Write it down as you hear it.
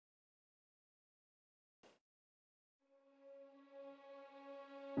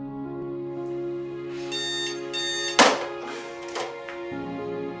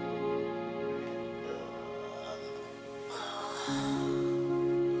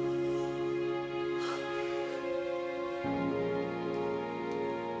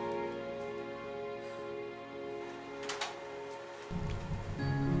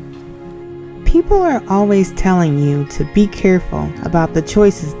People are always telling you to be careful about the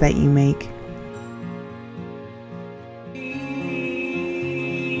choices that you make.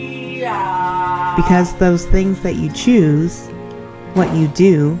 Because those things that you choose, what you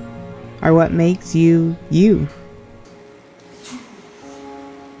do, are what makes you, you.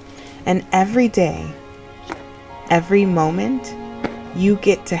 And every day, every moment, you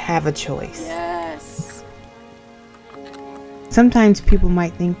get to have a choice. Yes. Sometimes people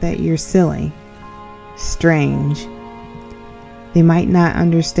might think that you're silly, strange. They might not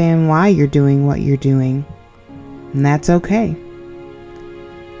understand why you're doing what you're doing, and that's okay.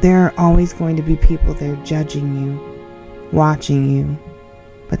 There are always going to be people there judging you, watching you,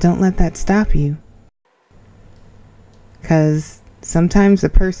 but don't let that stop you. 'Cause sometimes the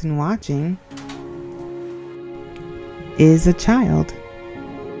person watching is a child.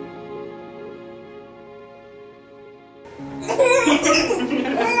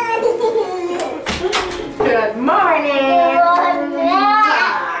 Good morning.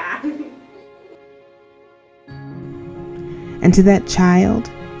 And to that child,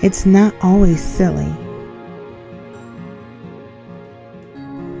 it's not always silly.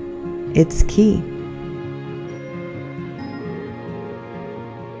 It's key.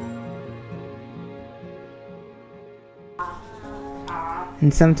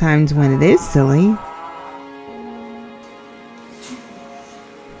 And sometimes when it is silly,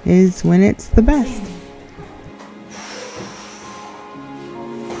 is when it's the best.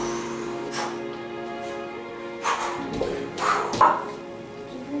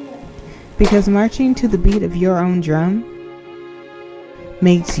 Because marching to the beat of your own drum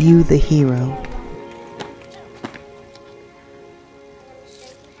makes you the hero.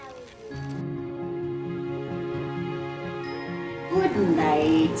 Good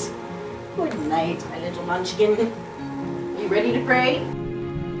night. Good night, my little munchkin. You ready to pray?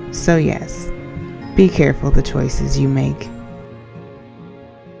 So yes, be careful the choices you make.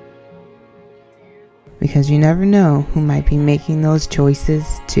 Because you never know who might be making those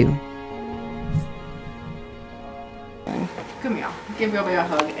choices too. Come here. Give Robbie a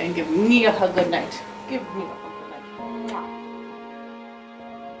hug and give me a hug good night. Give me a hug.